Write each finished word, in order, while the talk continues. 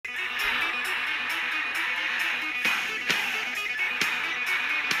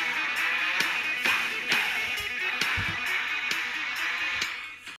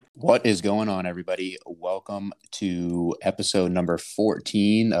What is going on, everybody? Welcome to episode number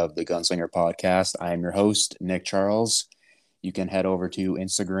 14 of the Gunslinger Podcast. I am your host, Nick Charles. You can head over to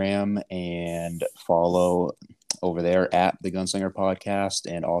Instagram and follow over there at the Gunslinger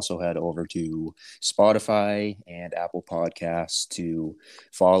Podcast, and also head over to Spotify and Apple Podcasts to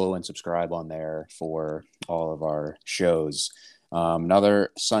follow and subscribe on there for all of our shows. Another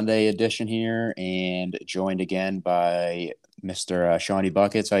Sunday edition here, and joined again by Mr. Shawnee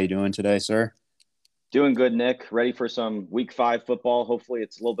Buckets. How you doing today, sir? Doing good, Nick. Ready for some week 5 football. Hopefully,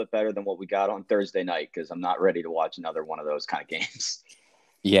 it's a little bit better than what we got on Thursday night because I'm not ready to watch another one of those kind of games.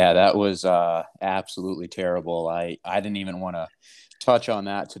 Yeah, that was absolutely terrible. I didn't even want to touch on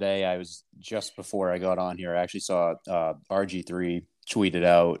that today. I was just before I got on here, I actually saw RG3 tweeted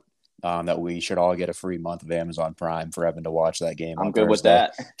out that we should all get a free month of Amazon Prime for having to watch that game I'm on good with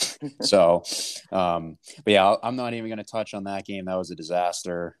Thursday. that. So, but yeah, I'm not even going to touch on that game. That was a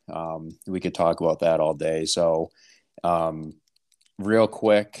disaster. We could talk about that all day. So, real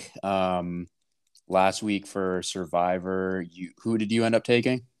quick, last week for Survivor, who did you end up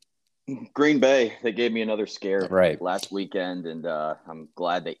taking? Green Bay, they gave me another scare Right. last weekend, and I'm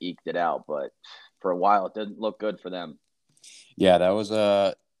glad they eked it out. But for a while, it didn't look good for them. Yeah, that was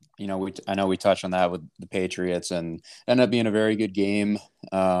I know we touched on that with the Patriots and ended up being a very good game.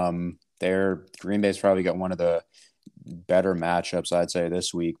 There, Green Bay's probably got one of the better matchups, I'd say,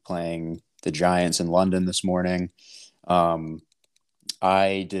 this week, playing the Giants in London this morning. Um,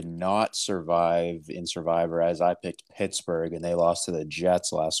 I did not survive in Survivor as I picked Pittsburgh and they lost to the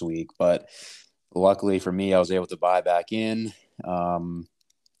Jets last week. But luckily for me, I was able to buy back in. And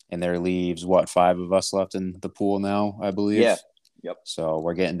there leaves, what, 5 of us left in the pool now, I believe. Yeah. Yep. So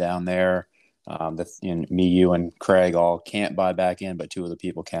we're getting down there. Me, you, and Craig all can't buy back in, but 2 of the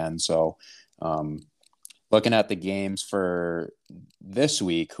people can. So looking at the games for this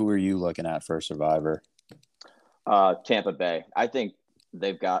week, who are you looking at for Survivor? Tampa Bay. I think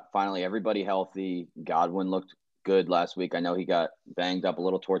they've got finally everybody healthy. Godwin looked good last week. I know he got banged up a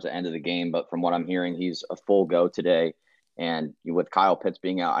little towards the end of the game, but from what I'm hearing, he's a full go today. And with Kyle Pitts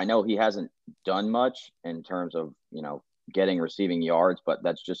being out, I know he hasn't done much in terms of, getting receiving yards, but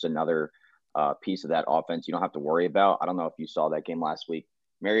that's just another piece of that offense you don't have to worry about. I don't know if you saw that game last week.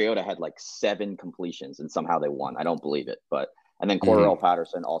 Mariota had like 7 completions and somehow they won. I don't believe it, but and then Mm-hmm. Cordell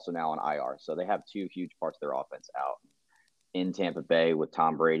Patterson also now on IR. So they have 2 huge parts of their offense out in Tampa Bay with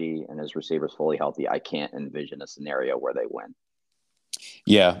Tom Brady and his receivers fully healthy. I can't envision a scenario where they win.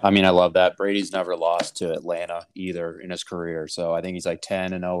 Yeah, I mean, I love that. Brady's never lost to Atlanta either in his career. So I think he's like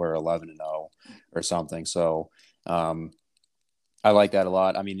 10-0 or 11-0 or something. So I like that a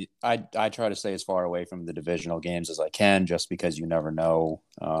lot. I mean, I try to stay as far away from the divisional games as I can, just because you never know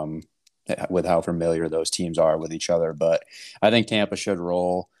with how familiar those teams are with each other. But I think Tampa should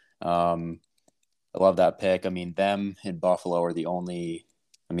roll. I love that pick. I mean, them and Buffalo are the only.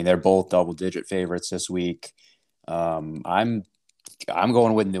 I mean, they're both double-digit favorites this week. I'm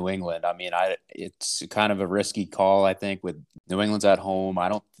going with New England. I mean, it's kind of a risky call, I think, with New England's at home.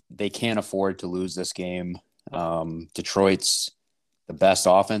 They can't afford to lose this game. Detroit's the best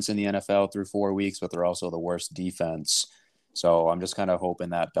offense in the NFL through 4 weeks, but they're also the worst defense. So I'm just kind of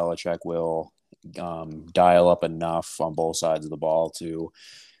hoping that Belichick will dial up enough on both sides of the ball to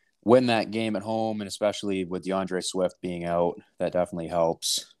win that game at home, and especially with DeAndre Swift being out, that definitely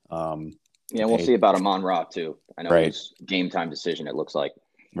helps. Yeah, we'll see about Amon-Ra too. I know Right. He's game time decision, it looks like.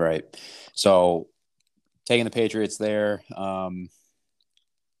 Right. So taking the Patriots there,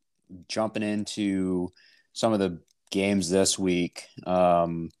 jumping into some of the games this week.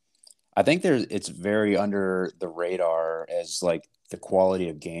 I think it's very under the radar as like the quality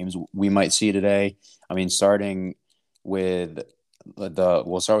of games we might see today. I mean, starting with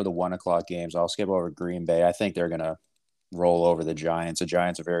we'll start with the 1 o'clock games. I'll skip over Green Bay. I think they're gonna roll over the Giants. The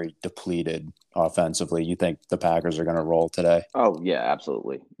Giants are very depleted offensively. You think the Packers are gonna roll today? Oh yeah,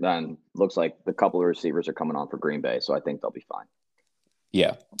 absolutely. Then looks like the couple of receivers are coming on for Green Bay, so I think they'll be fine.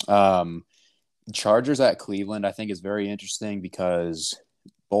 Yeah. Chargers at Cleveland, I think, is very interesting because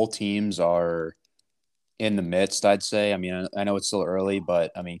both teams are in the midst, I'd say. I mean, I know it's still early,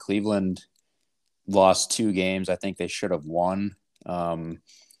 but I mean, Cleveland lost 2 games. I think they should have won.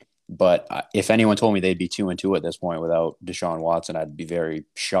 But if anyone told me they'd be 2-2 at this point without Deshaun Watson, I'd be very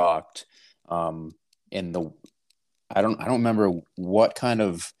shocked. In the I don't remember what kind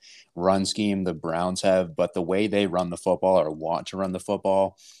of run scheme the Browns have, but the way they run the football or want to run the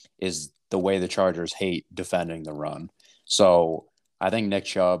football is the way the Chargers hate defending the run. So I think Nick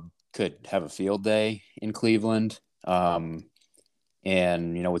Chubb could have a field day in Cleveland. And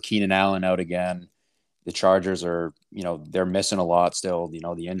with Keenan Allen out again, the Chargers are, they're missing a lot still.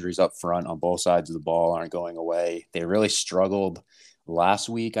 The injuries up front on both sides of the ball aren't going away. They really struggled last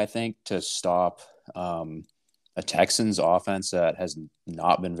week, I think, to stop a Texans offense that has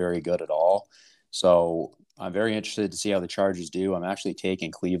not been very good at all. So I'm very interested to see how the Chargers do. I'm actually taking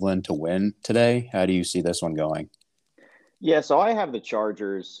Cleveland to win today. How do you see this one going? Yeah, so I have the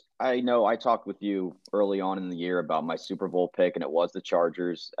Chargers. I know I talked with you early on in the year about my Super Bowl pick, and it was the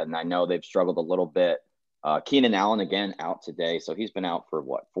Chargers. And I know they've struggled a little bit. Keenan Allen again out today, so he's been out for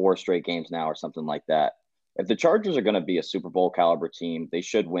what, 4 straight games now or something like that. If the Chargers are going to be a Super Bowl caliber team, they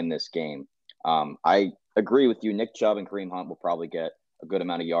should win this game. I agree with you. Nick Chubb and Kareem Hunt will probably get a good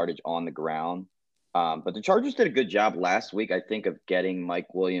amount of yardage on the ground. But the Chargers did a good job last week, I think, of getting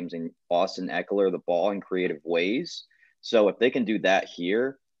Mike Williams and Austin Eckler the ball in creative ways. So if they can do that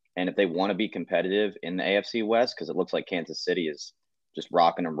here, and if they want to be competitive in the AFC West, because it looks like Kansas City is just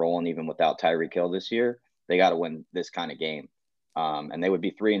rocking and rolling even without Tyreek Hill this year, they got to win this kind of game. And they would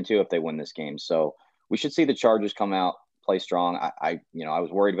be 3-2 if they win this game. So we should see the Chargers come out, play strong. I was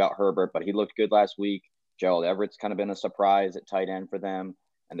worried about Herbert, but he looked good last week. Gerald Everett's kind of been a surprise at tight end for them.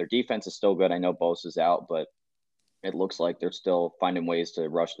 And their defense is still good. I know Bosa's out, but it looks like they're still finding ways to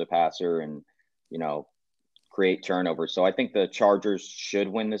rush the passer and, create turnovers. So I think the Chargers should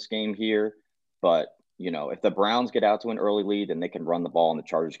win this game here. But, if the Browns get out to an early lead and they can run the ball and the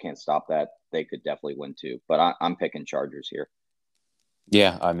Chargers can't stop that, they could definitely win too. But I'm picking Chargers here.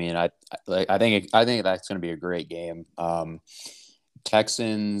 Yeah, I mean, I think that's going to be a great game.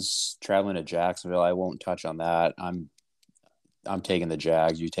 Texans traveling to Jacksonville. I won't touch on that. I'm taking the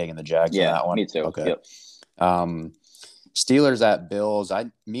Jags. You taking the Jags on that one? Me too. Okay. Yep. Steelers at Bills.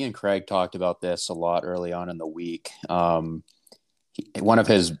 Me and Craig talked about this a lot early on in the week. One of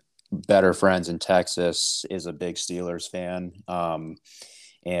his better friends in Texas is a big Steelers fan.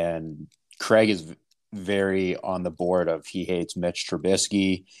 And Craig is very on the board of he hates Mitch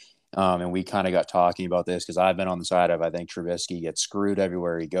Trubisky. And we kind of got talking about this because I've been on the side of I think Trubisky gets screwed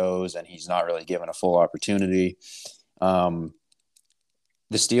everywhere he goes and he's not really given a full opportunity. The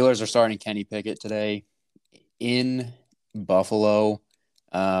Steelers are starting Kenny Pickett today in Buffalo.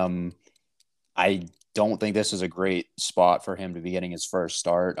 I don't think this is a great spot for him to be getting his first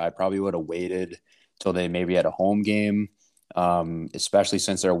start. I probably would have waited till they maybe had a home game, especially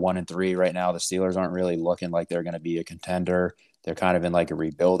since they're 1-3 right now. The Steelers aren't really looking like they're going to be a contender. They're kind of in like a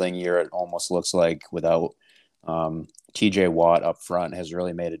rebuilding year. It almost looks like without TJ Watt up front has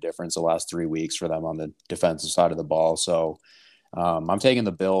really made a difference the last 3 weeks for them on the defensive side of the ball. So I'm taking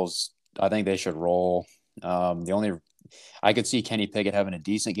the Bills. I think they should roll. I could see Kenny Pickett having a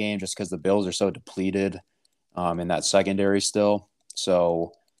decent game just because the Bills are so depleted in that secondary still.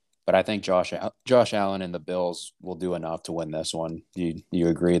 So, but I think Josh Allen and the Bills will do enough to win this one. Do you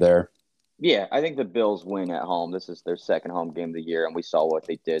agree there? Yeah, I think the Bills win at home. This is their second home game of the year, and we saw what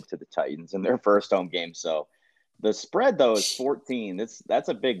they did to the Titans in their first home game. So the spread, though, is 14. That's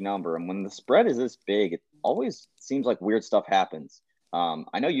a big number. And when the spread is this big, it always seems like weird stuff happens.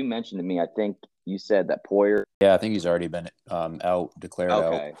 I know you mentioned to me, I think you said that Poyer. Yeah, I think he's already been declared out.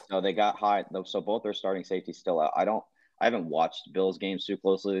 Okay, so they got high. So both their starting safeties still out. I haven't watched Bills games too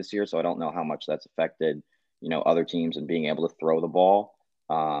closely this year, so I don't know how much that's affected, other teams and being able to throw the ball.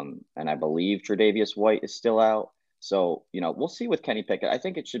 And I believe Tre'Davious White is still out. So, we'll see with Kenny Pickett. I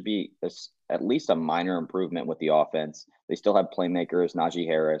think it should be at least a minor improvement with the offense. They still have playmakers, Najee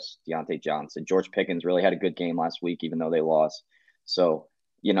Harris, Deontay Johnson. George Pickens really had a good game last week, even though they lost. So,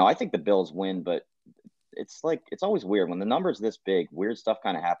 I think the Bills win, but it's always weird. When the number's this big, weird stuff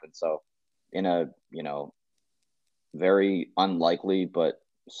kind of happens. So in a, very unlikely but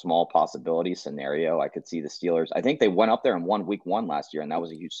small possibility scenario, I could see the Steelers. I think they went up there and won week 1 last year, and that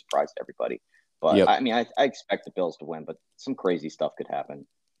was a huge surprise to everybody. But yep. I mean, I expect the Bills to win, but some crazy stuff could happen.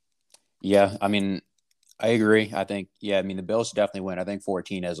 Yeah, I mean, I agree. I think, the Bills should definitely win. I think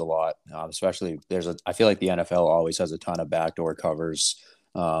 14 is a lot, especially I feel like the NFL always has a ton of backdoor covers.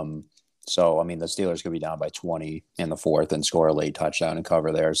 So, I mean, the Steelers could be down by 20 in the fourth and score a late touchdown and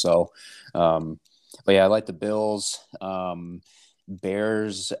cover there. So, but yeah, I like the Bills.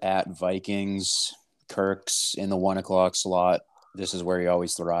 Bears at Vikings. Kirk's in the 1:00 slot. This is where he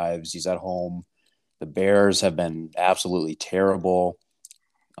always thrives. He's at home. The Bears have been absolutely terrible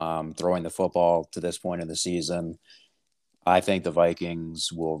throwing the football to this point in the season. I think the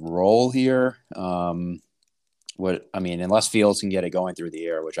Vikings will roll here. Unless Fields can get it going through the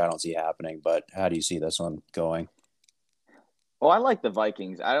air, which I don't see happening. But how do you see this one going? Well, I like the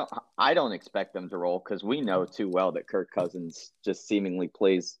Vikings. I don't expect them to roll because we know too well that Kirk Cousins just seemingly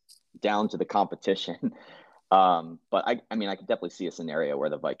plays down to the competition. But I mean, I could definitely see a scenario where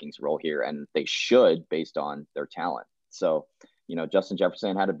the Vikings roll here, and they should based on their talent. So, Justin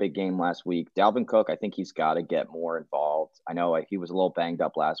Jefferson had a big game last week. Dalvin Cook, I think he's got to get more involved. I know he was a little banged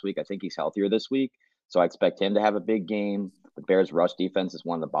up last week. I think he's healthier this week. So I expect him to have a big game. The Bears' rush defense is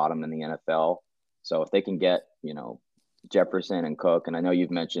one of the bottom in the NFL. So if they can get, Jefferson and Cook, and I know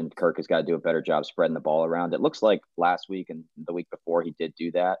you've mentioned Kirk has got to do a better job spreading the ball around. It looks like last week and the week before he did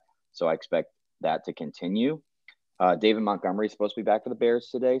do that. So I expect that to continue. David Montgomery is supposed to be back for the Bears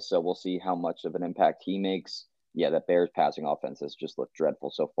today, so we'll see how much of an impact he makes. Yeah, that Bears passing offense has just looked dreadful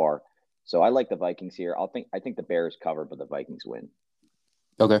so far. So I like the Vikings here. I think the Bears cover, but the Vikings win.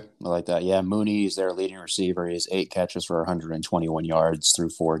 Okay, I like that. Yeah, Mooney is their leading receiver. He has 8 catches for 121 yards through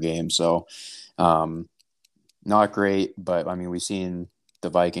 4 games. So, not great, but I mean, we've seen the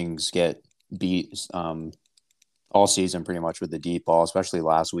Vikings get beat all season pretty much with the deep ball, especially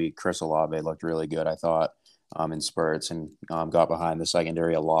last week. Chris Olave looked really good, I thought, in spurts and got behind the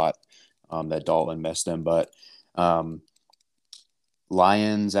secondary a lot. That Dalton missed him, but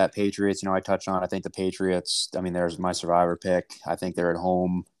Lions at Patriots, I touched on. I think the Patriots, I mean, there's my survivor pick. I think they're at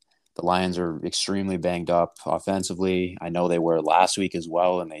home. The Lions are extremely banged up offensively. I know they were last week as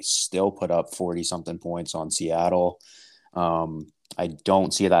well, and they still put up 40 something points on Seattle. I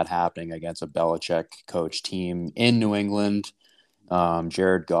don't see that happening against a Belichick coach team in New England.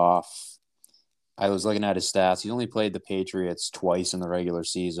 Jared Goff, I was looking at his stats. He's only played the Patriots twice in the regular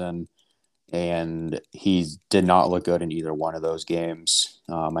season, and he did not look good in either one of those games.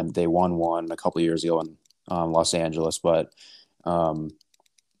 And they won one a couple of years ago in Los Angeles, but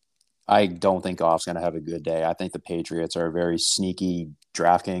I don't think Goff's going to have a good day. I think the Patriots are a very sneaky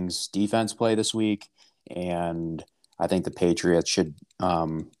DraftKings defense play this week, and I think the Patriots should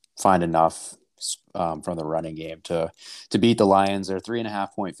find enough from the running game to beat the Lions. They're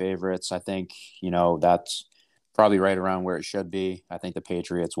 3.5-point favorites. I think that's probably right around where it should be. I think the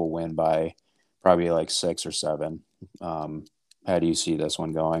Patriots will win by probably like 6 or 7. How do you see this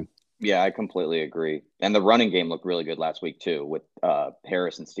one going? Yeah, I completely agree. And the running game looked really good last week too with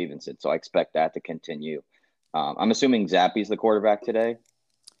Harris and Stevenson. So I expect that to continue. I'm assuming Zappy's the quarterback today.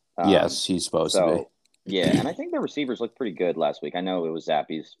 Yes, he's supposed to be. So yeah, and I think the receivers looked pretty good last week. I know it was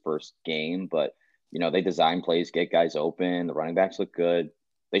Zappy's first game, but they design plays, get guys open. The running backs look good.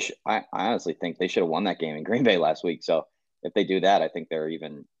 They should. I honestly think they should have won that game in Green Bay last week. So if they do that, I think they're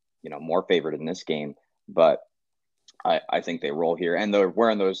even more favored in this game. But I think they roll here, and they're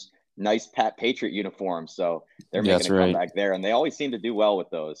wearing those nice Pat Patriot uniforms, so they're making That's a right. comeback there, and they always seem to do well with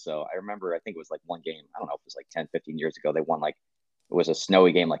those. So I remember, I think it was like one game, I don't know if it was like 10, 15 years ago, they won like it was a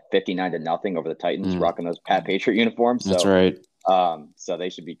snowy game, like 59-0 over the Titans, Mm, rocking those Pat Patriot uniforms. that's So right. so they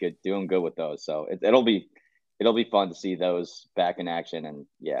should be doing good with those. So it'll be fun to see those back in action. And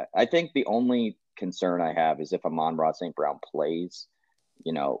yeah, I think the only concern I have is if Amon-Ra St. Brown plays,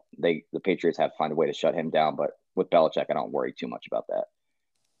 the Patriots have to find a way to shut him down. But with Belichick, I don't worry too much about that.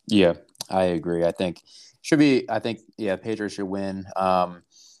 Yeah, I agree. I think should be. I think Patriots should win. A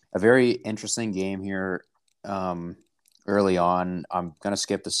very interesting game here. Early on, I'm gonna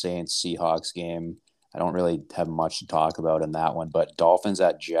skip the Saints Seahawks game. I don't really have much to talk about in that one, but Dolphins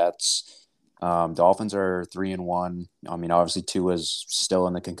at Jets. Dolphins are 3-1. I mean, obviously, Tua is still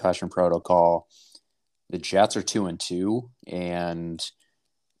in the concussion protocol. The Jets are 2-2 and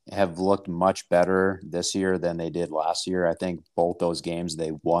have looked much better this year than they did last year. I think both those games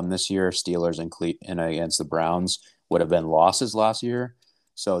they won this year, Steelers and against the Browns, would have been losses last year.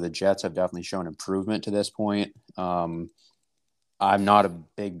 So the Jets have definitely shown improvement to this point. I'm not a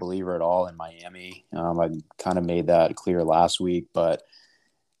big believer at all in Miami. I kind of made that clear last week, but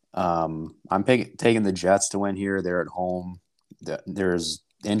I'm taking the Jets to win here. They're at home. There's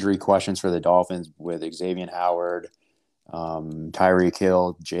injury questions for the Dolphins with Xavier Howard, Tyreek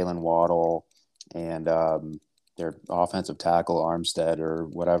Hill, Jalen Waddle, and their offensive tackle Armstead or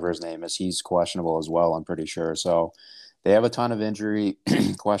whatever his name is. He's questionable as well, I'm pretty sure. So they have a ton of injury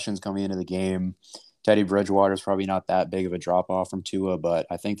questions coming into the game. Teddy Bridgewater is probably not that big of a drop off from Tua, but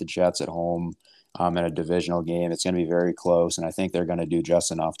I think the Jets at home in a divisional game, it's going to be very close, and I think they're going to do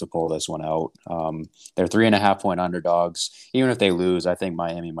just enough to pull this one out. They're 3.5-point underdogs. Even if they lose, I think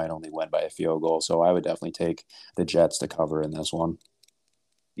Miami might only win by a field goal, so I would definitely take the Jets to cover in this one.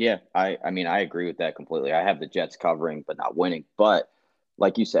 Yeah, I mean, I agree with that completely. I have the Jets covering, but not winning. But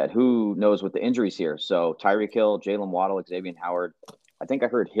like you said, who knows with the injuries here? So Tyreek Hill, Jalen Waddle, Xavier Howard. I think I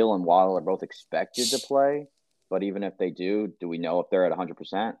heard Hill and Waddle are both expected to play, but even if they do we know if they're at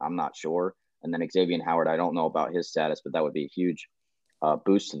 100%? I'm not sure. And then Xavier Howard, I don't know about his status, but that would be a huge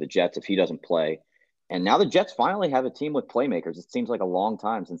boost to the Jets if he doesn't play. And now the Jets finally have a team with playmakers. It seems like a long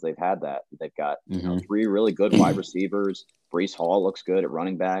time since they've had that. They've got, three really good wide receivers. Breece Hall looks good at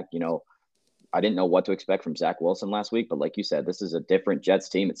running back. I didn't know what to expect from Zach Wilson last week, but like you said, this is a different Jets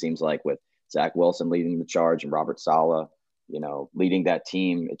team, it seems like, with Zach Wilson leading the charge and Robert Saleh, leading that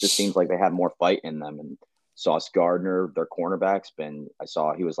team. It just seems like they have more fight in them. And Sauce Gardner, their cornerback's I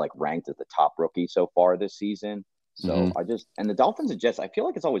saw he was like ranked as the top rookie so far this season. So and the Dolphins and Jets, I feel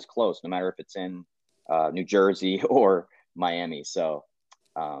like it's always close, no matter if it's in New Jersey or Miami. So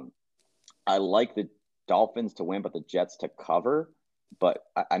I like the Dolphins to win, but the Jets to cover. But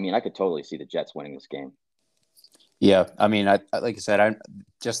I mean, I could totally see the Jets winning this game. Yeah, I mean, I like I said, I'm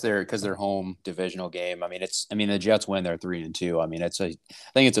just there because they're home divisional game. I mean, the Jets win, they're 3-2. I mean, I think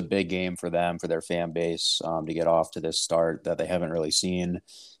it's a big game for them, for their fan base, to get off to this start that they haven't really seen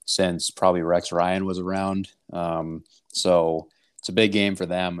since probably Rex Ryan was around. So it's a big game for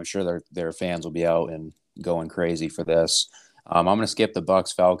them. I'm sure their fans will be out and going crazy for this. I'm going to skip the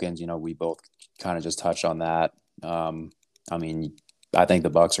Bucks Falcons. We both kind of just touched on that. I mean, I think the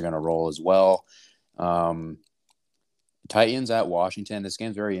Bucks are going to roll as well. Titans at Washington. This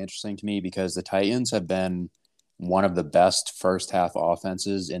game's very interesting to me because the Titans have been one of the best first half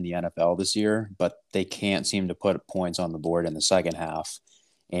offenses in the NFL this year, but they can't seem to put points on the board in the second half.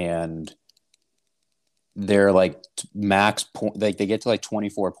 And they're like max point, they get to like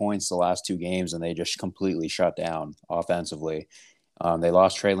 24 points the last two games and they just completely shut down offensively. They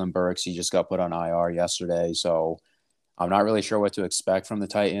lost Treylon Burks. He just got put on IR yesterday. So I'm not really sure what to expect from the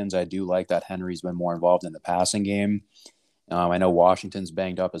Titans. I do like that Henry's been more involved in the passing game. I know Washington's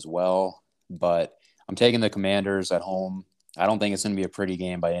banged up as well, but I'm taking the Commanders at home. I don't think it's going to be a pretty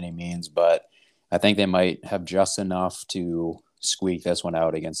game by any means, but I think they might have just enough to squeak this one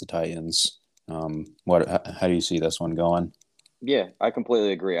out against the Titans. How do you see this one going? Yeah, I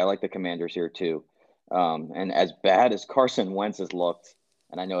completely agree. I like the Commanders here too. And as bad as Carson Wentz has looked,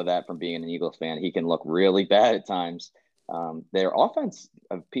 and I know that from being an Eagles fan, he can look really bad at times. Their offense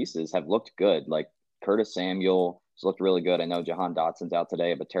of pieces have looked good. Like Curtis Samuel has looked really good. I know Jahan Dotson's out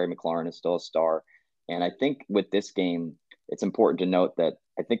today, but Terry McLaurin is still a star. And I think with this game, it's important to note that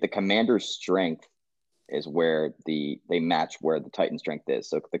I think the Commanders' strength is where they match where the Titans' strength is.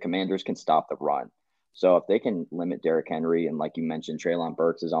 So the Commanders can stop the run. So if they can limit Derrick Henry, and like you mentioned, Treylon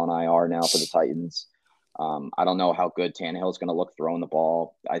Burks is on IR now for the Titans. I don't know how good Tannehill is going to look throwing the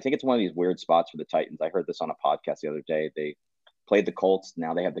ball. I think it's one of these weird spots for the Titans. I heard this on a podcast the other day. They played the Colts.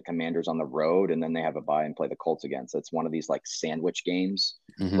 Now they have the Commanders on the road, and then they have a bye and play the Colts again. So it's one of these like sandwich games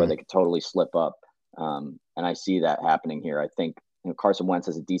where they could totally slip up. And I see that happening here. I think Carson Wentz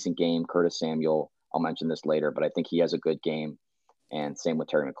has a decent game. Curtis Samuel, I'll mention this later, but I think he has a good game. And same with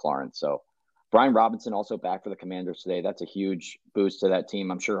Terry McLaurin. So Brian Robinson also back for the Commanders today. That's a huge boost to that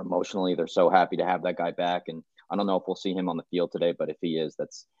team. I'm sure emotionally they're so happy to have that guy back. And I don't know if we'll see him on the field today, but if he is,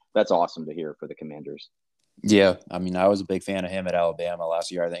 that's awesome to hear for the Commanders. Yeah, I mean, I was a big fan of him at Alabama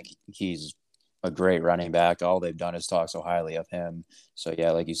last year. I think he's a great running back. All they've done is talk so highly of him. So,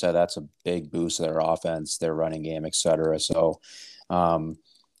 yeah, like you said, that's a big boost to their offense, their running game, et cetera. So,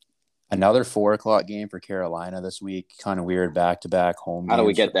 another 4:00 game for Carolina this week. Kind of weird back-to-back home games. How do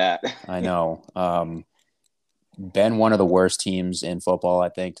we get that? I know. Been one of the worst teams in football, I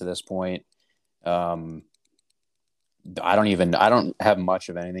think, to this point. I don't have much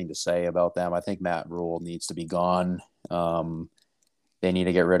of anything to say about them. I think Matt Rule needs to be gone. They need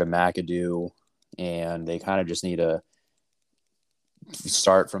to get rid of McAdoo, and they kind of just need to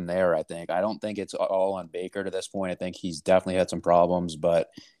start from there, I think. I don't think it's all on Baker to this point. I think he's definitely had some problems, but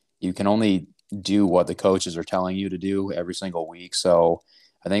you can only do what the coaches are telling you to do every single week. So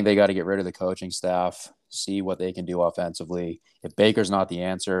I think they got to get rid of the coaching staff, see what they can do offensively. If Baker's not the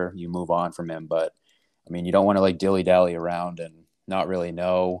answer, you move on from him. But I mean, you don't want to like dilly-dally around and not really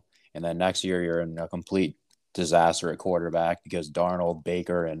know. And then next year you're in a complete disaster at quarterback because Darnold,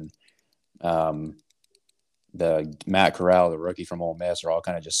 Baker, and the Matt Corral, the rookie from Ole Miss, are all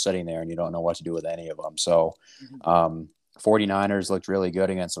kind of just sitting there and you don't know what to do with any of them. So 49ers looked really good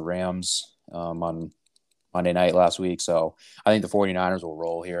against the Rams on Monday night last week. So I think the 49ers will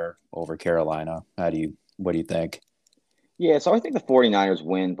roll here over Carolina. What do you think? Yeah, so I think the 49ers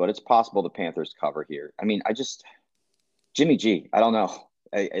win, but it's possible the Panthers cover here. I mean, Jimmy G, I don't know.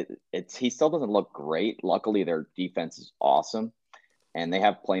 He still doesn't look great. Luckily, their defense is awesome. And they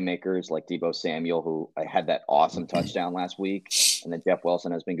have playmakers like Deebo Samuel, who had that awesome touchdown last week. And then Jeff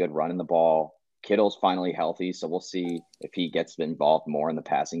Wilson has been good running the ball. Kittle's finally healthy, so we'll see if he gets involved more in the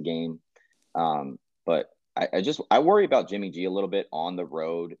passing game. But I worry about Jimmy G a little bit on the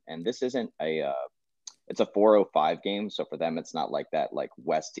road. And this isn't it's a 4:05 game, so for them it's not like that like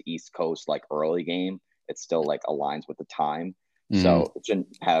west to east coast like early game. It still like aligns with the time, Mm. so it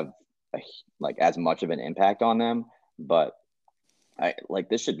shouldn't have like as much of an impact on them. But I like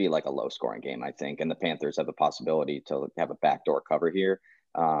this should be like a low scoring game, I think, and the Panthers have the possibility to have a backdoor cover here.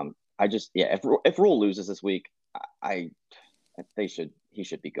 I just yeah, if Rule loses this week, I he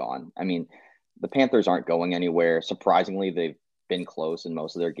should be gone. I mean, the Panthers aren't going anywhere. Surprisingly, they've been close in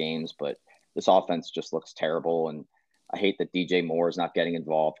most of their games, but this offense just looks terrible. And I hate that DJ Moore is not getting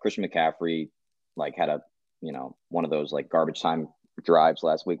involved. Christian McCaffrey like had a one of those like garbage time drives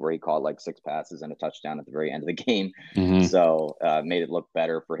last week where he caught like 6 passes and a touchdown at the very end of the game. Hmm. So made it look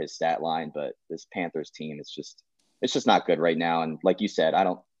better for his stat line. But this Panthers team is it's just not good right now. And like you said, I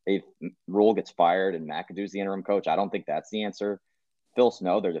don't if Rule gets fired and McAdoo's the interim coach, I don't think that's the answer. Phil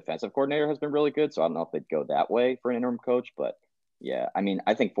Snow, their defensive coordinator, has been really good. So I don't know if they'd go that way for an interim coach. But yeah, I mean,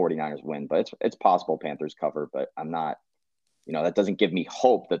 I think 49ers win, but it's possible Panthers cover, but I'm not, that doesn't give me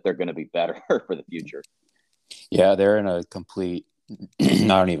hope that they're going to be better for the future. Yeah, they're in a complete, I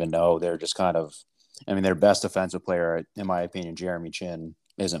don't even know. They're just kind of, I mean, their best defensive player, in my opinion, Jeremy Chin,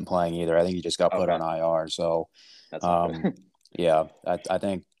 isn't playing either. I think he just got put on IR. So, that's not good. yeah, I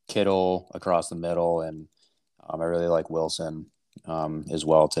think Kittle across the middle, and I really like Wilson as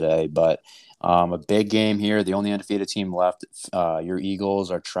well today. But a big game here. The only undefeated team left. Your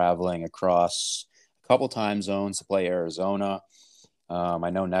Eagles are traveling across a couple time zones to play Arizona. I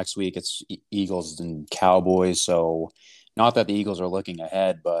know next week it's Eagles and Cowboys. So not that the Eagles are looking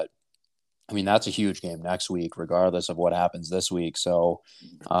ahead, but I mean, that's a huge game next week, regardless of what happens this week. So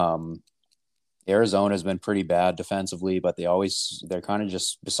Arizona's been pretty bad defensively, but they're kind of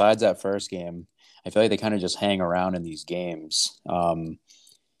just, besides that first game, I feel like they kind of just hang around in these games.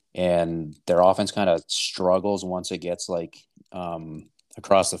 And their offense kind of struggles once it gets like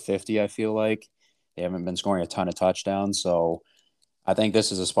across the 50, I feel like. They haven't been scoring a ton of touchdowns. So I think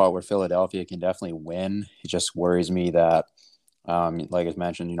this is a spot where Philadelphia can definitely win. It just worries me that, like I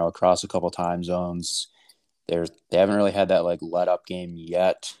mentioned, across a couple time zones, they haven't really had that like let up game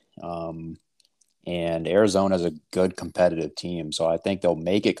yet. And Arizona is a good competitive team, so I think they'll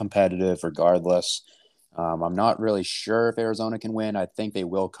make it competitive regardless. I'm not really sure if Arizona can win. I think they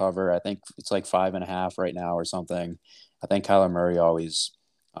will cover. I think it's like 5.5 right now or something. I think Kyler Murray always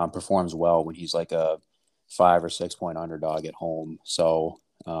performs well when he's like a 5 or 6 point underdog at home. So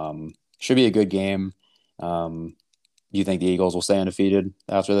should be a good game. Do you think the Eagles will stay undefeated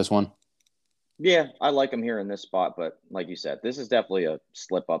after this one? Yeah, I like them here in this spot, but like you said, this is definitely a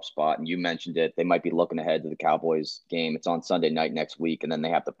slip up spot. And you mentioned it. They might be looking ahead to the Cowboys game. It's on Sunday night next week, and then they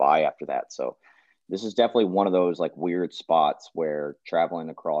have to bye after that. So this is definitely one of those like weird spots where traveling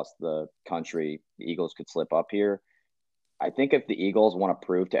across the country, the Eagles could slip up here. I think if the Eagles want to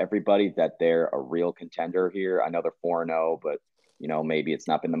prove to everybody that they're a real contender here, I know they're 4-0, but maybe it's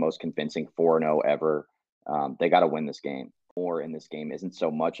not been the most convincing 4-0 ever. They got to win this game. Or in this game isn't so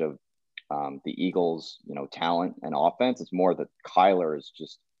much of the Eagles, talent and offense. It's more that Kyler has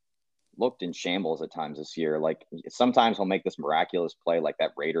just looked in shambles at times this year. Like sometimes he'll make this miraculous play, like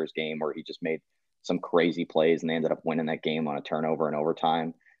that Raiders game where he just made some crazy plays and they ended up winning that game on a turnover in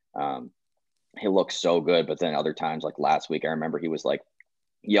overtime. He looks so good, but then other times, like last week, I remember he was like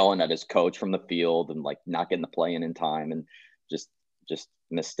yelling at his coach from the field and like not getting the play in time and just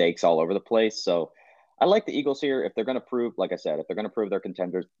mistakes all over the place. So I like the Eagles here. If they're going to prove, like I said, if they're going to prove they're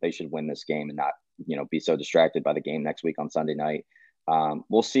contenders, they should win this game and not, be so distracted by the game next week on Sunday night.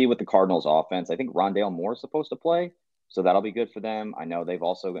 We'll see with the Cardinals offense. I think Rondale Moore is supposed to play, so that'll be good for them. I know they've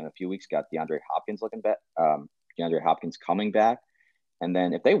also in a few weeks got DeAndre Hopkins looking back. DeAndre Hopkins coming back. And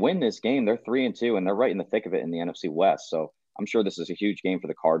then if they win this game, they're 3-2 and they're right in the thick of it in the NFC West. So I'm sure this is a huge game for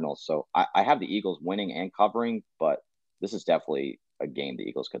the Cardinals. So I have the Eagles winning and covering, but this is definitely a game the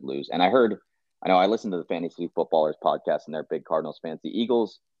Eagles could lose. And I know I listened to the Fantasy Footballers podcast and they're big Cardinals fans. The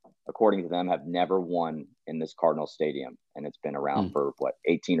Eagles, according to them, have never won in this Cardinals stadium. And it's been around for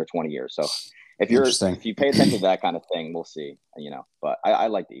 18 or 20 years. So if you pay attention to that kind of thing, we'll see, but I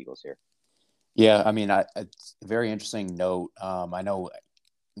like the Eagles here. Yeah, I mean, it's a very interesting note. I know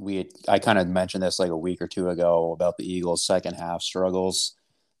I kind of mentioned this like a week or two ago about the Eagles' second half struggles.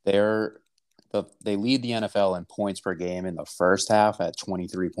 They lead the NFL in points per game in the first half at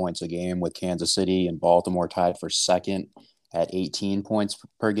 23 points a game, with Kansas City and Baltimore tied for second at 18 points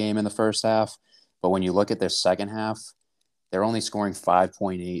per game in the first half. But when you look at their second half, they're only scoring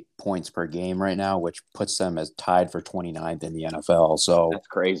 5.8 points per game right now, which puts them as tied for 29th in the NFL. So that's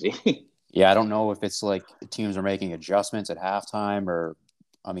crazy. Yeah, I don't know if it's like teams are making adjustments at halftime or,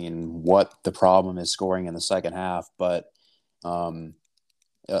 I mean, what the problem is scoring in the second half. But a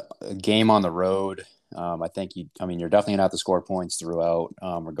game on the road I think you're definitely gonna have to score points throughout,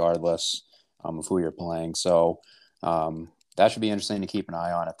 regardless of who you're playing. So that should be interesting to keep an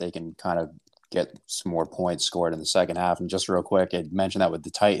eye on if they can kind of get some more points scored in the second half. And just real quick, I mentioned that with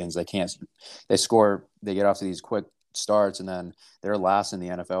the Titans, they get off to these quick starts, and then they're last in the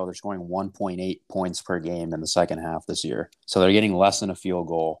NFL. They're scoring 1.8 points per game in the second half this year. So they're getting less than a field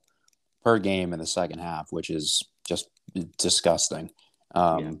goal per game in the second half, which is just disgusting.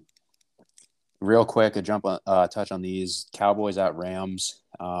 Yeah. Real quick, touch on these Cowboys at Rams.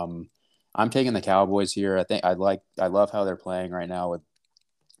 I'm taking the Cowboys here. I love how they're playing right now with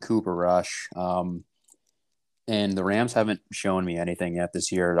Cooper Rush. And the Rams haven't shown me anything yet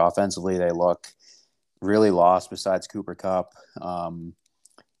this year. Offensively, they look really lost besides Cooper Kupp.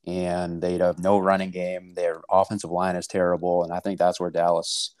 And they have no running game. Their offensive line is terrible. And I think that's where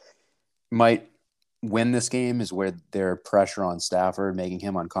Dallas might win this game, is where their pressure on Stafford, making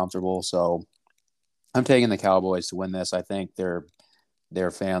him uncomfortable. So I'm taking the Cowboys to win this. I think their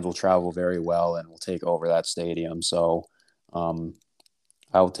fans will travel very well and will take over that stadium. So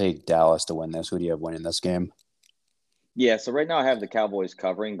I'll take Dallas to win this. Who do you have winning this game? Yeah, so right now I have the Cowboys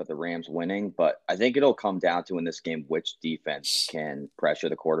covering, but the Rams winning. But I think it'll come down to in this game which defense can pressure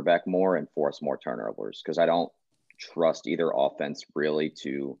the quarterback more and force more turnovers. Because I don't trust either offense really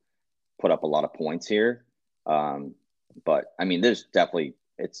to put up a lot of points here. But I mean,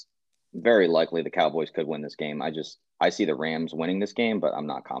 it's very likely the Cowboys could win this game. I see the Rams winning this game, but I'm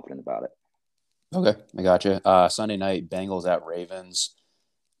not confident about it. Okay, I got you. Sunday night, Bengals at Ravens.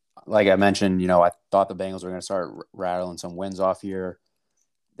 Like I mentioned, I thought the Bengals were going to start rattling some wins off here.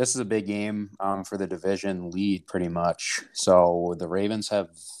 This is a big game for the division lead, pretty much. So the Ravens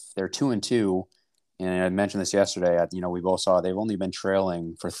they're 2-2, and I mentioned this yesterday. We both saw they've only been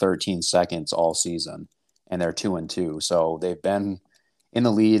trailing for 13 seconds all season, and they're 2-2. So they've been in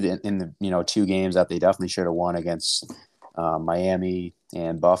the lead in the two games that they definitely should have won against Miami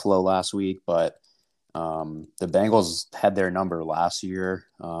and Buffalo last week, but the Bengals had their number last year,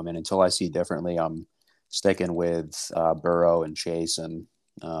 and until I see differently, I'm sticking with Burrow and Chase and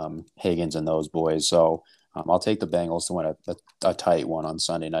Higgins and those boys. So I'll take the Bengals to win a tight one on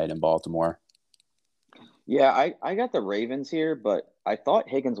Sunday night in Baltimore. Yeah, I got the Ravens here, but I thought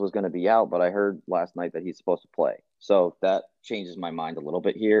Higgins was going to be out, but I heard last night that he's supposed to play. So that changes my mind a little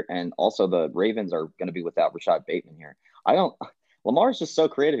bit here. And also the Ravens are going to be without Rashad Bateman here. I don't Lamar's just so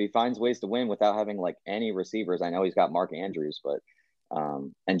creative. He finds ways to win without having like any receivers. I know he's got Mark Andrews, but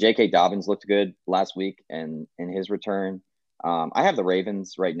and J.K. Dobbins looked good last week and in his return. I have the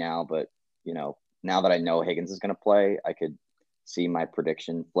Ravens right now, but now that I know Higgins is going to play, I could see my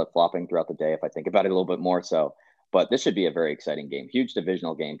prediction flip flopping throughout the day if I think about it a little bit more. So, but this should be a very exciting game, huge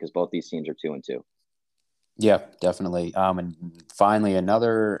divisional game because both these teams are 2-2. Yeah, definitely. And finally,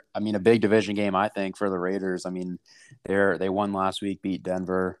 a big division game, I think, for the Raiders. I mean, they won last week, beat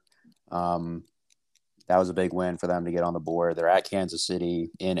Denver. That was a big win for them to get on the board. They're at Kansas City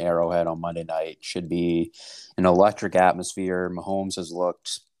in Arrowhead on Monday night. Should be an electric atmosphere. Mahomes has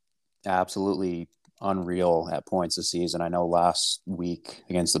looked absolutely unreal at points this season. I know last week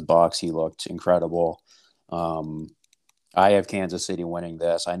against the Bucs, he looked incredible. I have Kansas City winning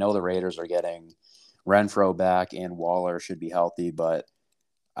this. I know the Raiders are getting Renfro back and Waller should be healthy, but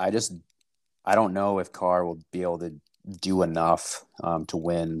I don't know if Carr will be able to do enough to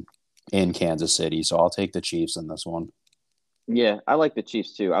win in Kansas City. So I'll take the Chiefs in this one. Yeah, I like the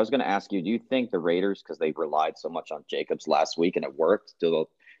Chiefs too. I was going to ask you, do you think the Raiders, because they relied so much on Jacobs last week and it worked,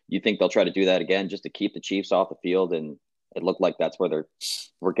 you think they'll try to do that again just to keep the Chiefs off the field? And it looked like that's where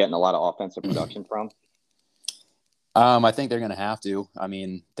we're getting a lot of offensive production from. I think they're going to have to. I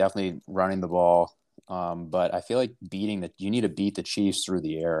mean, definitely running the ball. But I feel like you need to beat the Chiefs through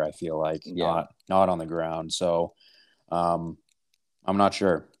the air. I feel like not on the ground. So, I'm not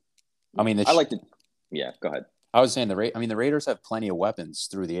sure. I mean, yeah, go ahead. I was saying the Raiders have plenty of weapons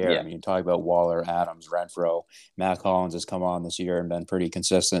through the air. Yeah. I mean, you talk about Waller, Adams, Renfro, Matt Collins has come on this year and been pretty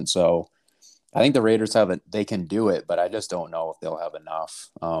consistent. So I think the Raiders they can do it, but I just don't know if they'll have enough.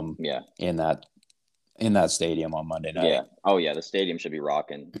 In that stadium on Monday night. Yeah. Oh yeah, the stadium should be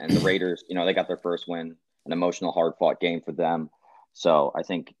rocking. And the Raiders, they got their first win, an emotional, hard-fought game for them. So I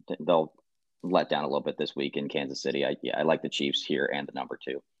think they'll let down a little bit this week in Kansas City. I like the Chiefs here and the number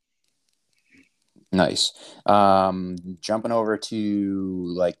 2. Nice. Jumping over to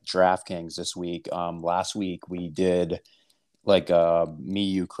like DraftKings this week. Last week we did me,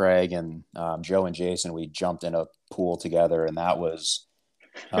 you, Craig, and Joe and Jason. We jumped in a pool together, and that was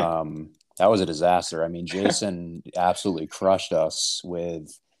a disaster. I mean, Jason absolutely crushed us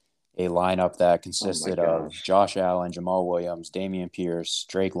with a lineup that Oh my consisted of gosh. Josh Allen, Jamal Williams, Damian Pierce,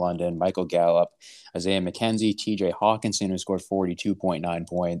 Drake London, Michael Gallup, Isaiah McKenzie, TJ Hawkinson, who scored 42.9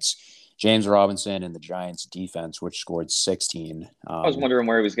 points, James Robinson, and the Giants defense, which scored 16. I was wondering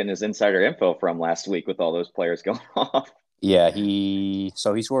where he was getting his insider info from last week with all those players going off. Yeah, he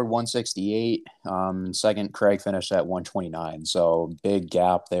scored 168. Second, Craig finished at 129. So big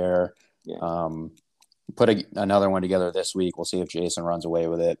gap there. Yeah. Um, another one together this week. We'll see if Jason runs away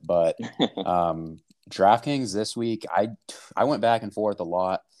with it. But DraftKings this week, I went back and forth a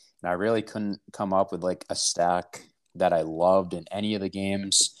lot, and I really couldn't come up with like a stack that I loved in any of the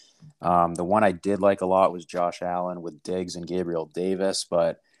games. The one I did like a lot was Josh Allen with Diggs and Gabriel Davis,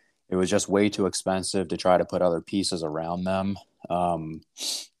 but it was just way too expensive to try to put other pieces around them. Um,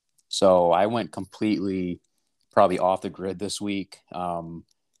 so I went completely probably off the grid this week.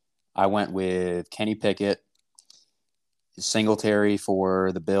 I went with Kenny Pickett, Singletary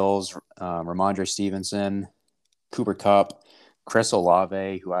for the Bills, Ramondre Stevenson, Cooper Kupp, Chris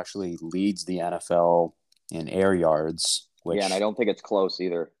Olave, who actually leads the NFL in air yards, Yeah, and I which don't think it's close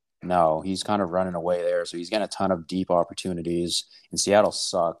either. no, he's kind of running away there. So he's getting a ton of deep opportunities. And Seattle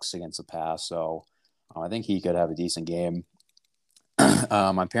sucks against the pass. So I think he could have a decent game.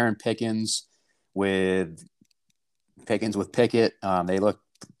 I'm pairing with Pickens with Pickett.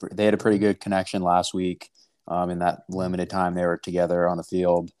 They had a pretty good connection last week in that limited time they were together on the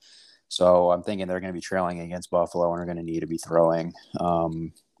field. So I'm thinking they're going to be trailing against Buffalo and are going to need to be throwing.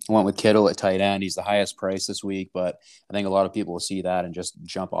 I went with Kittle at tight end. He's the highest price this week, but I think a lot of people will see that and just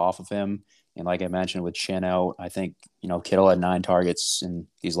jump off of him. And like I mentioned, with Chin out, I think, Kittle had 9 targets in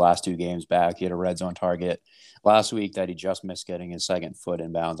these last 2 games back. He had a red zone target last week that he just missed getting his second foot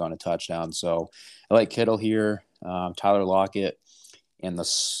inbounds on a touchdown. So I like Kittle here. Tyler Lockett and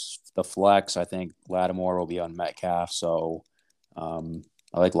the flex, I think Lattimore will be on Metcalf. So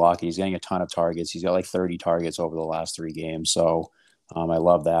I like Lockett. He's getting a ton of targets. He's got like 30 targets over the last 3 games. So I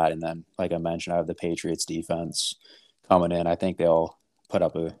love that. And then, like I mentioned, I have the Patriots defense coming in. I think they'll put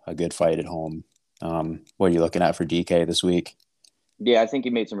up a good fight at home. What are you looking at for DK this week? Yeah, I think he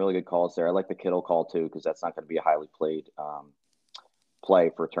made some really good calls there. I like the Kittle call too because that's not going to be a highly played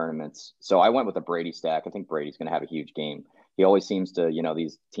play for tournaments. So I went with a Brady stack. I think Brady's going to have a huge game. He always seems to,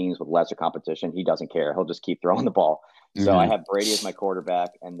 these teams with lesser competition, he doesn't care. He'll just keep throwing the ball. So I Mm-hmm. have Brady as my quarterback,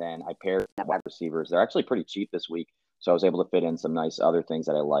 and then I paired wide receivers. They're actually pretty cheap this week. So I was able to fit in some nice other things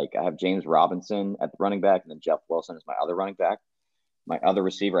that I like. I have James Robinson at the running back, and then Jeff Wilson is my other running back. My other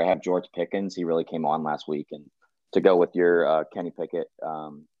receiver, I have George Pickens. He really came on last week. And to go with your Kenny Pickett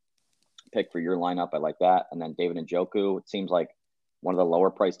pick for your lineup, I like that. And then David Njoku, it seems like one of the lower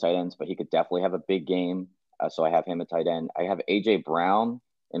price tight ends, but he could definitely have a big game. So I have him at tight end. I have A.J. Brown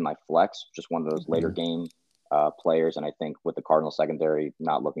in my flex, just one of those later Mm-hmm. game players. And I think with the Cardinal secondary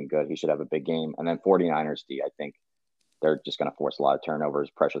not looking good, he should have a big game. And then 49ers D, I think they're just going to force a lot of turnovers,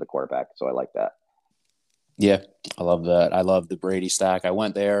 pressure the quarterback. So I like that. Yeah, I love that. I love the Brady stack. I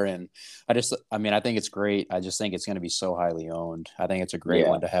went there and I think it's great. I just think it's going to be so highly owned. I think it's a great Yeah.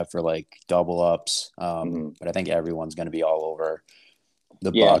 one to have for like double ups. Mm-hmm. But I think everyone's going to be all over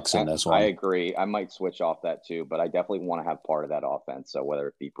the Yeah, Bucks in this I one. agree. I might switch off that too, but I definitely want to have part of that offense. So whether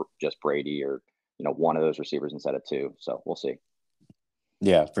it be just Brady or one of those receivers instead of two, so we'll see.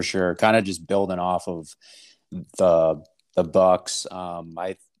 Yeah, for sure. Kind of just building off of the the Bucks.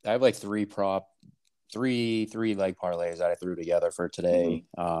 I have like three leg parlays that I threw together for Hmm. today.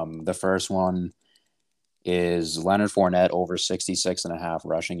 The first one is Leonard Fournette over 66.5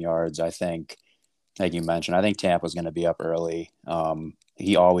 rushing yards. I think, like you mentioned, I think Tampa's going to be up early.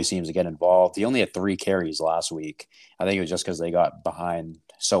 He always seems to get involved. He only had 3 carries last week. I think it was just because they got behind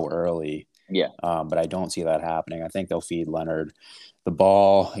so early. Yeah, But I don't see that happening. I think they'll feed Leonard the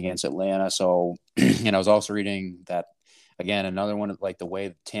ball against Atlanta. So, and I was also reading that again, another one like the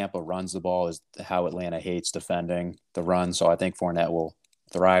way Tampa runs the ball is how Atlanta hates defending the run. So I think Fournette will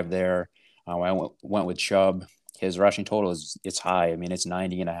thrive there. I went with Chubb. His rushing total it's high. I mean, it's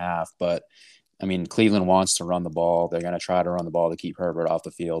 90.5, but I mean, Cleveland wants to run the ball. They're going to try to run the ball to keep Herbert off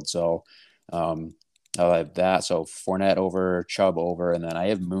the field. So um, I have that. So Fournette over, Chubb over, and then I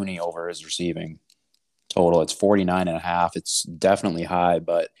have Mooney over his receiving total. It's 49.5. It's definitely high,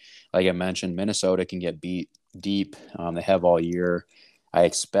 but like I mentioned, Minnesota can get beat deep. They have all year. I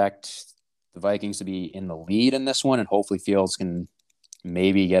expect the Vikings to be in the lead in this one, and hopefully Fields can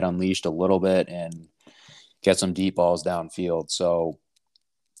maybe get unleashed a little bit and get some deep balls downfield. So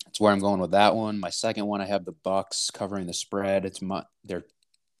that's where I'm going with that one. My second one, I have the Bucks covering the spread. They're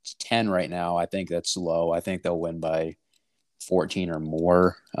 10 right now. I think that's low. I think they'll win by 14 or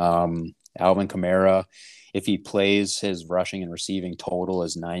more. Alvin Kamara, if he plays, his rushing and receiving total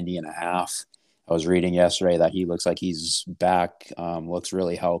is 90.5. I was reading yesterday that he looks like he's back, looks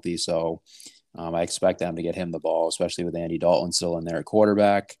really healthy. So I expect them to get him the ball, especially with Andy Dalton still in there at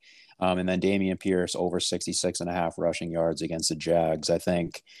quarterback. And then Dameon Pierce over 66.5 rushing yards against the Jags. I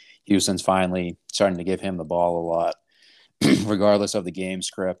think Houston's finally starting to give him the ball a lot, regardless of the game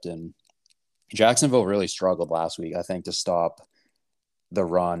script. And Jacksonville really struggled last week, I think, to stop the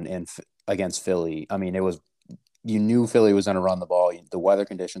run against Philly. I mean, you knew Philly was going to run the ball. The weather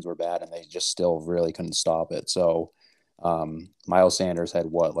conditions were bad, and they just still really couldn't stop it. So Miles Sanders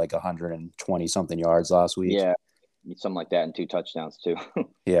had like 120 something yards last week. Yeah, something like that, and 2 touchdowns too.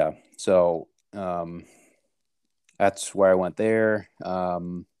 Yeah. So that's where I went there.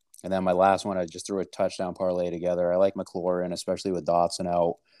 And then my last one, I just threw a touchdown parlay together. I like McLaurin, especially with Dotson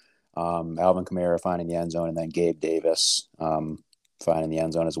out. Alvin Kamara finding the end zone, and then Gabe Davis finding the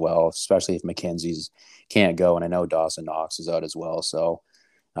end zone as well, especially if McKenzie's can't go. And I know Dawson Knox is out as well. So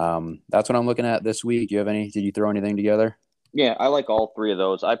that's what I'm looking at this week. Did you throw anything together? Yeah, I like all 3 of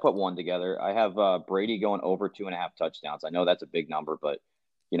those. I put one together. I have Brady going over 2.5 touchdowns. I know that's a big number, but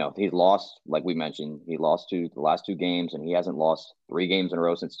he's lost, like we mentioned, he lost the last 2 games, and he hasn't lost 3 games in a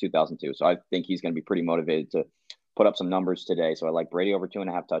row since 2002. So I think he's going to be pretty motivated to put up some numbers today. So I like Brady over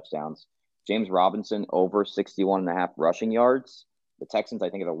 2.5 touchdowns. James Robinson over 61.5 rushing yards. The Texans, I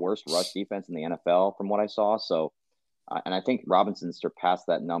think, are the worst rush defense in the NFL from what I saw. So, and I think Robinson surpassed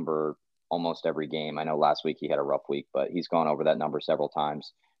that number almost every game. I know last week he had a rough week, but he's gone over that number several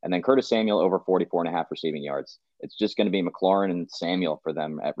times. And then Curtis Samuel over 44.5 receiving yards. It's just going to be McLaurin and Samuel for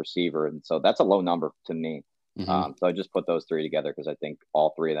them at receiver. And so that's a low number to me. Mm-hmm. So I just put those 3 together because I think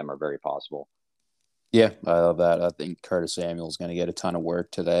all 3 of them are very possible. Yeah, I love that. I think Curtis Samuel is going to get a ton of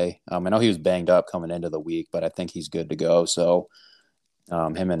work today. I know he was banged up coming into the week, but I think he's good to go. So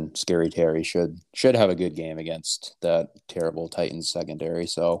him and Scary Terry should have a good game against that terrible Titans secondary.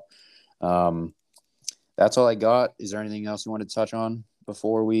 So that's all I got. Is there anything else you want to touch on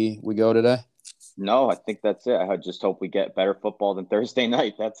before we go today? No, I think that's it. I just hope we get better football than Thursday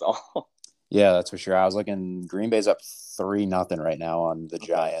night. That's all. Yeah, that's for sure. I was looking. Green Bay's up 3-0 right now on the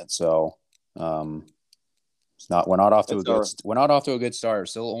Giants. So we're not off to a good start.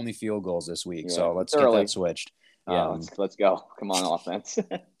 Still only field goals this week. Yeah, so let's get that switched. Yeah, let's go. Come on, offense.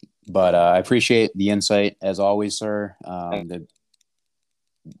 But I appreciate the insight as always, sir.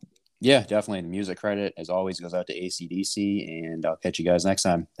 Yeah, definitely. The music credit, as always, goes out to AC/DC, and I'll catch you guys next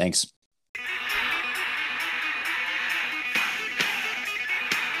time. Thanks.